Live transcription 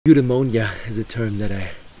Eudaimonia is a term that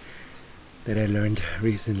I learned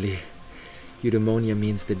recently. Eudaimonia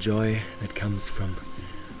means the joy that comes from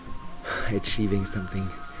achieving something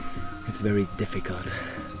that's very difficult.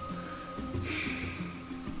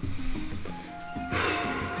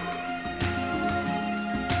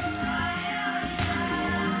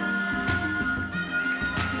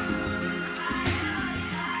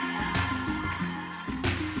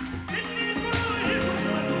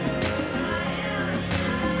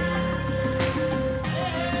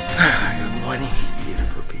 Good morning,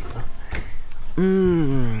 beautiful people.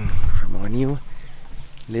 From our new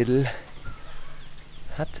little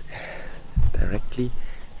hut directly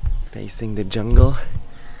facing the jungle.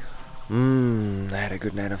 I had a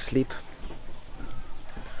good night of sleep.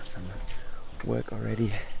 Some work already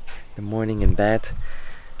in the morning in bed.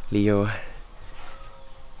 Leo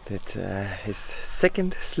did his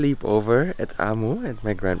second sleepover at Amu, at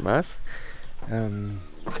my grandma's. And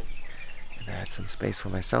I had some space for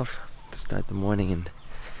myself to start the morning in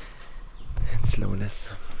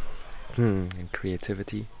slowness and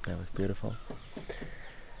creativity. That was beautiful.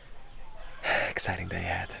 Exciting day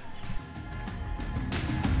ahead.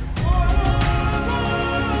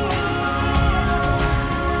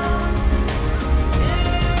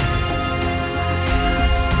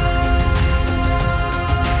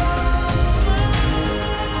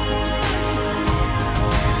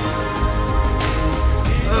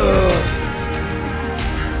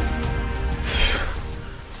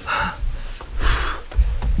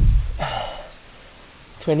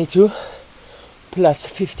 $22 plus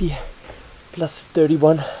 50 plus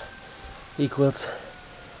 31 equals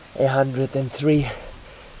 103.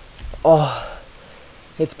 Oh,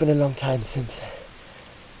 it's been a long time since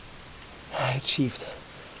I achieved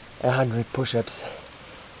 100 push-ups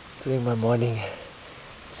during my morning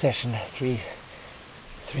session. Three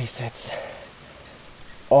sets.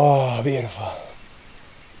 Oh, beautiful.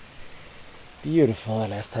 Beautiful. The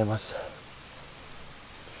last time was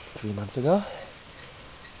 3 months ago.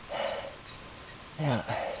 Yeah,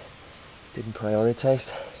 didn't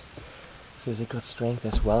prioritize physical strength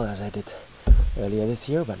as well as I did earlier this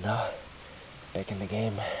year, but now back in the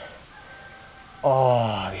game.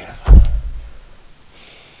 Oh, beautiful.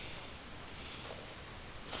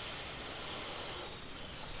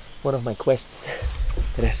 One of my quests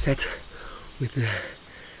that I set with the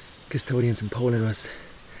custodians in Poland was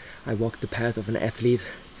I walked the path of an athlete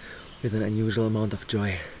with an unusual amount of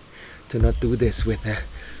joy. To not do this with a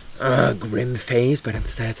grim face, but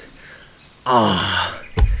instead,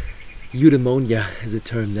 Eudaimonia is a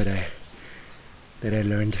term that I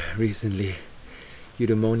learned recently.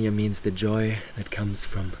 Eudaimonia means the joy that comes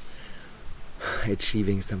from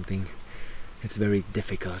achieving something that's very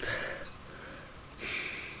difficult.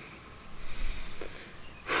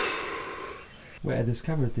 Where I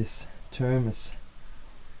discovered this term is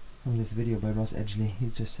from this video by Ross Edgley. He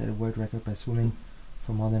just set a world record by swimming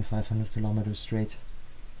for more than 500 kilometers straight,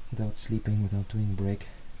 without sleeping, without doing a break.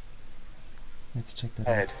 Let's check that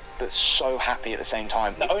out. But so happy at the same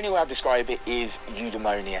time. The only way I'd describe it is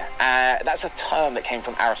eudaimonia. That's a term that came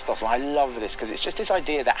from Aristotle. I love this because it's just this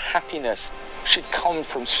idea that happiness should come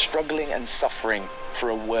from struggling and suffering for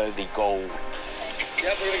a worthy goal.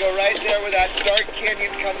 Yep, we're gonna go right there where that dark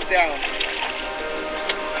canyon comes down.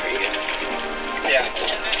 Yeah.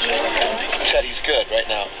 He said he's good right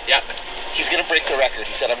now. Yep. He's gonna break the record.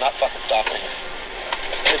 He said, I'm not fucking stopping.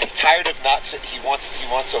 Because he's tired of not, he wants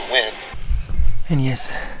a win. And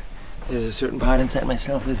yes, there's a certain part inside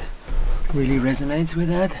myself that really resonates with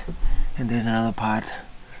that, and there's another part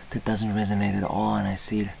that doesn't resonate at all, and I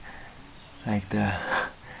see it like the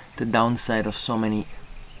downside of so many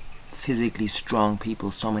physically strong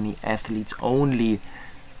people, so many athletes only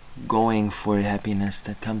going for happiness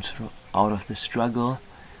that comes out of the struggle,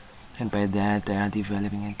 and by that they are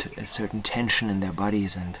developing into a certain tension in their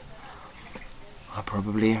bodies and are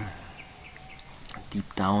probably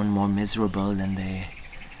deep down more miserable than they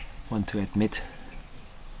want to admit.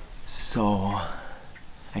 So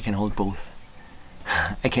I can hold both.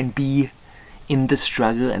 I can be in the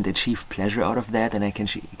struggle and achieve pleasure out of that, and I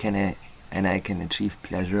can achieve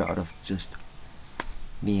pleasure out of just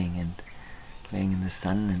being and laying in the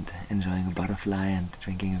sun and enjoying a butterfly and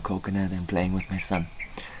drinking a coconut and playing with my son.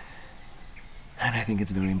 And I think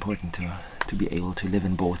it's very important to be able to live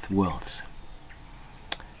in both worlds.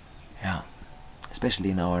 Yeah, especially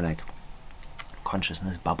in our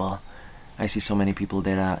consciousness bubble. I see so many people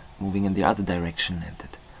that are moving in the other direction and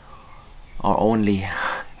that are only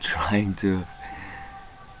trying to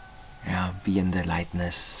be in the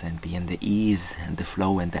lightness and be in the ease and the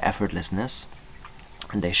flow and the effortlessness.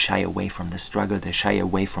 and they shy away from the struggle, they shy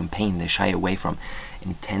away from pain, they shy away from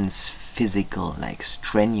intense physical, like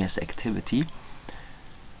strenuous activity,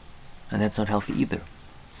 and that's not healthy either.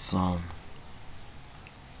 So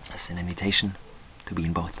it's an invitation to be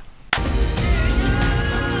in both.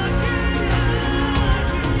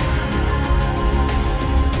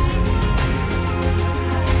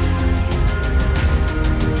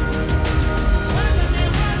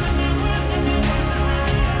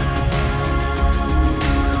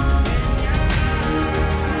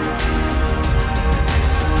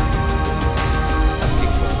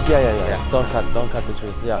 Yeah. Don't cut the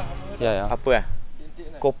tree. Yeah. Apa ya?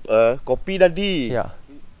 Kopi tadi. Yeah.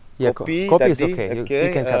 Yeah, Kopi is tadi. okay.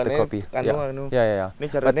 You can cut the kopi. Yeah. Ini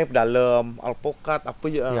caranya dalam alpukat apa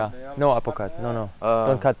ya? Yeah. No apricot. No.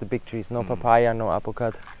 Don't cut the big trees. No papaya. No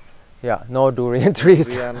apricot. Yeah. No durian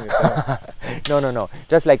trees. Durian gitu. No.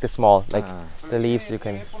 Just like the small, like the leaves you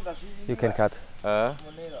can cut.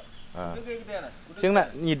 Sing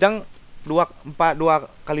nak nyidang 2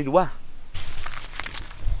 kali 2.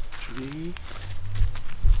 3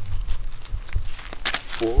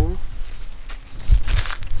 4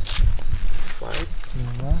 5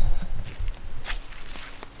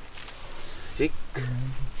 6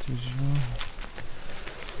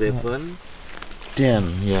 7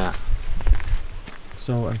 10. Yeah.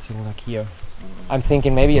 So until like here. I'm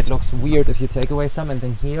thinking maybe it looks weird if you take away some and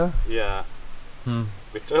then here. Yeah.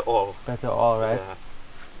 Better all. Better all, right? Yeah.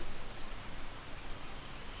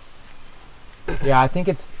 Yeah, I think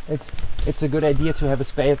it's a good idea to have a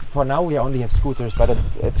space. For now we only have scooters, but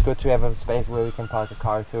it's good to have a space where we can park a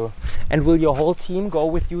car too. And will your whole team go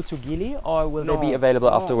with you to Gili, or will they be available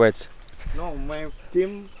afterwards? No, my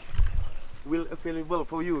team will available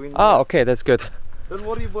for you. Okay, that's good. Don't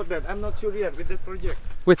worry about that. I'm not sure yet with the project.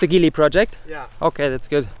 With the Gili project? Yeah. Okay, that's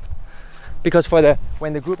good. Because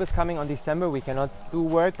when the group is coming on December, we cannot do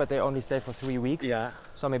work, but they only stay for 3 weeks. Yeah.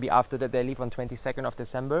 So maybe after that they leave on 22nd of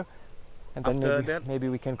December. And then maybe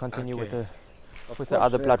we can continue with the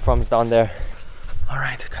other platforms down there. All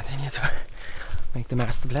right, continue to make the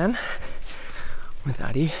master plan with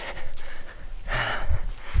Adi.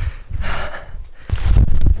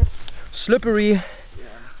 Slippery. Yeah.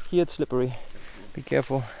 Here it's slippery. Be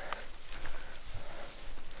careful.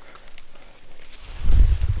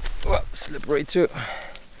 Oh, slippery too.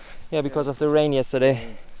 Yeah, because of the rain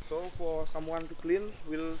yesterday. So for someone to clean,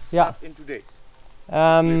 we'll start in today.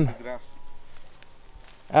 Clean the grass.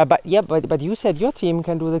 But you said your team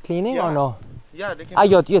can do the cleaning or no? Yeah, they can.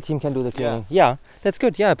 Your team can do the cleaning. Yeah, that's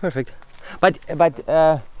good. Yeah, perfect. But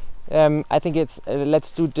I think it's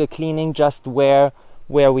let's do the cleaning just where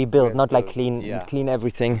we build, not like clean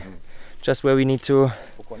everything. Just where we need to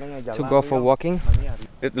go for walking.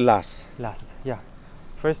 At last. Yeah.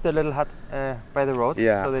 First the little hut by the road,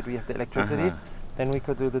 so that we have the electricity. Then we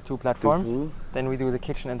could do the 2 platforms. Then we do the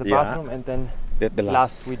kitchen and the bathroom, and then the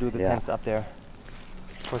last we do the tents up there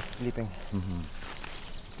for sleeping.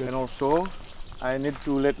 And also, I need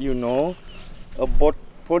to let you know about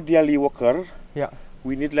for daily worker. Yeah.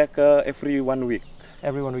 We need like every 1 week.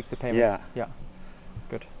 Every 1 week the payment. Yeah.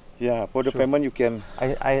 Good. Yeah. For the payment you can.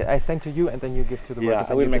 I send to you and then you give to the workers.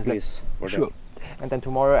 Yeah. I will make list for them. And then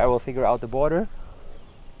tomorrow I will figure out the border.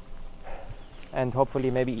 And hopefully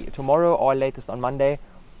maybe tomorrow or latest on Monday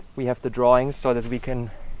we have the drawings so that we can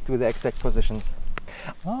do the exact positions.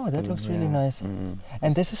 Oh, that looks really nice.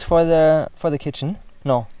 And this is for the kitchen?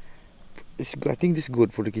 No. I think this is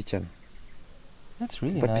good for the kitchen. That's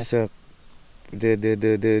really nice. But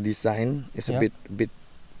the design is a bit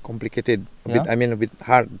complicated. I mean a bit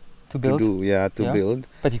hard to build. To build.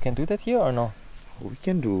 But you can do that here or no? We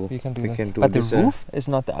can do. We can do. But the roof is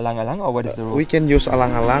not the alang-alang, or what is the roof? We can use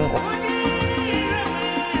alang-alang.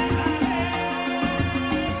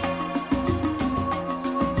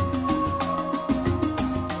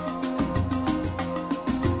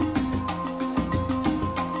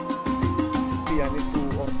 I need to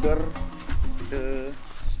order the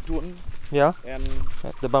stone. Yeah. And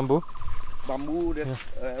the bamboo. Bamboo that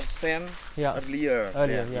sent earlier.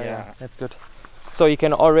 Yeah. That's good. So you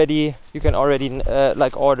can already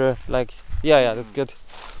like order like that's good.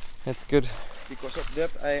 That's good. Because of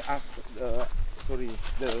that I asked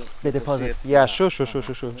the deposit. Yeah, sure.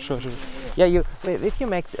 Yeah, if you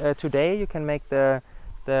make today you can make the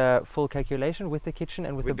full calculation with the kitchen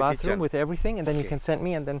and with the bathroom, with everything, and then you can send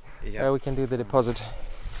me, and then we can do the deposit.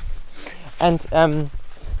 And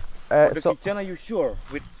the kitchen, are you sure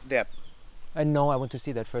with that? No, I want to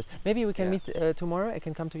see that first. Maybe we can meet tomorrow. I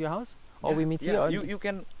can come to your house, or we meet here. Or you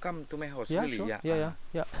can come to my house. Really? Sure.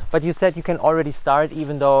 Yeah. But you said you can already start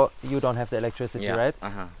even though you don't have the electricity, right?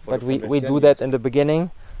 Uh-huh. But we do that in the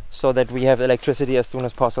beginning, so that we have electricity as soon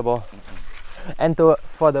as possible. And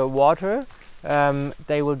for the water,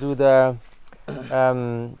 they will do the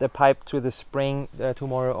pipe to the spring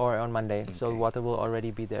tomorrow or on Monday. Okay. So water will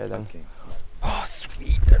already be there then. Okay. Oh,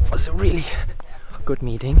 sweet! That was a really good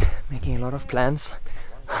meeting. Making a lot of plans.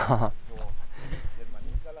 Like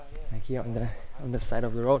here on the side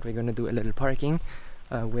of the road, we're gonna do a little parking,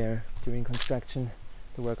 where during construction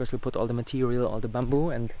the workers will put all the material, all the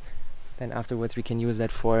bamboo, and then afterwards we can use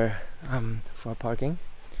that for parking.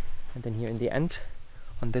 And then here in the end,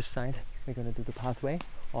 on this side, we're gonna do the pathway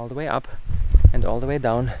all the way up and all the way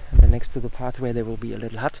down. And then next to the pathway there will be a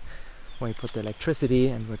little hut where we put the electricity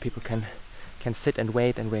and where people can sit and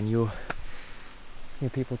wait, and where new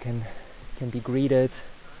people can be greeted.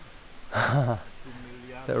 The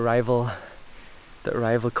arrival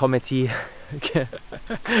committee can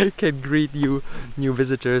greet new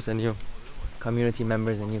visitors and new community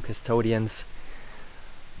members and new custodians.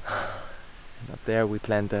 And up there we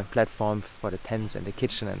planned the platform for the tents and the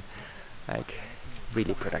kitchen, and like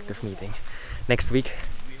really productive meeting. Next week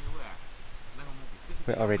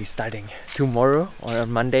we're already starting. Tomorrow or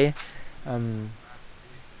on Monday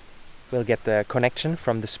we'll get the connection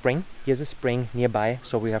from the spring. Here's a spring nearby,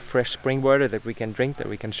 so we have fresh spring water that we can drink, that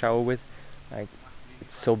we can shower with. Like,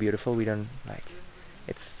 it's so beautiful. We don't like,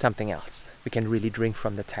 it's something else. We can really drink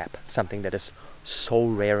from the tap, something that is so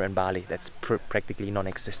rare in Bali, that's practically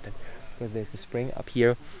non-existent. Because there's the spring up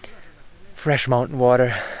here, fresh mountain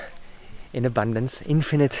water in abundance,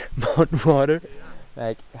 infinite mountain water,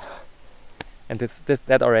 like, and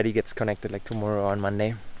that already gets connected like tomorrow or on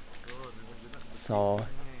Monday. So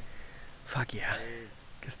fuck yeah,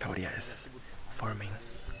 Custodia is forming.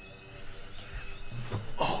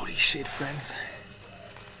 Holy shit, friends.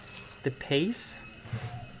 The pace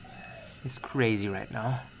is crazy right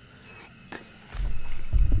now.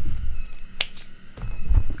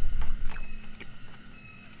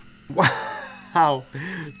 Wow,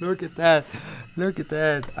 look at that. Look at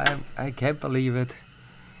that. I can't believe it.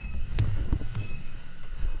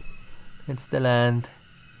 It's the land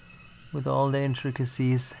with all the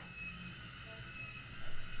intricacies.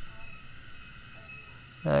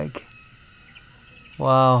 Like,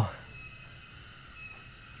 wow.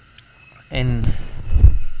 In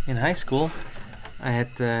high school I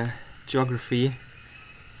had geography,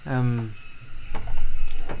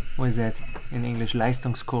 what is that in English,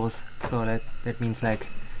 Leistungskurs, so that means like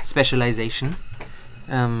specialization,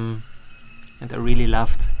 and I really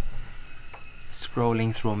loved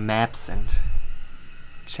scrolling through maps and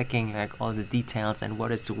checking like all the details and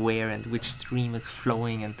what is where and which stream is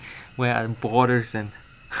flowing and where are the borders, and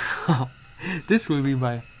this will be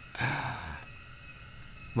my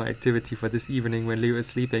activity for this evening when Leo is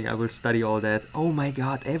sleeping. I will study all that. Oh my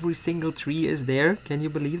god, every single tree is there. Can you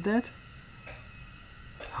believe that?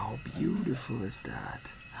 How beautiful is that?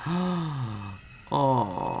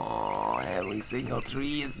 Oh, every single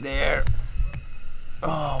tree is there.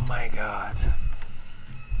 Oh my god.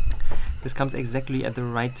 This comes exactly at the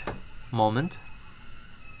right moment,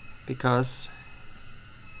 because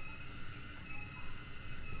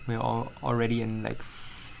we're all already in like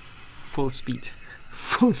full speed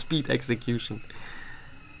execution.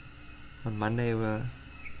 On Monday the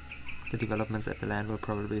developments at the land will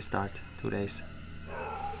probably start 2 days.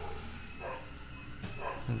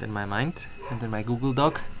 And in my mind and in my Google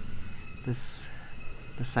Doc, the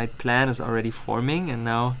site plan is already forming, and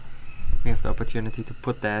now we have the opportunity to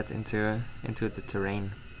put that into the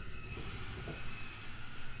terrain.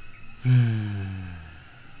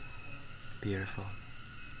 Beautiful.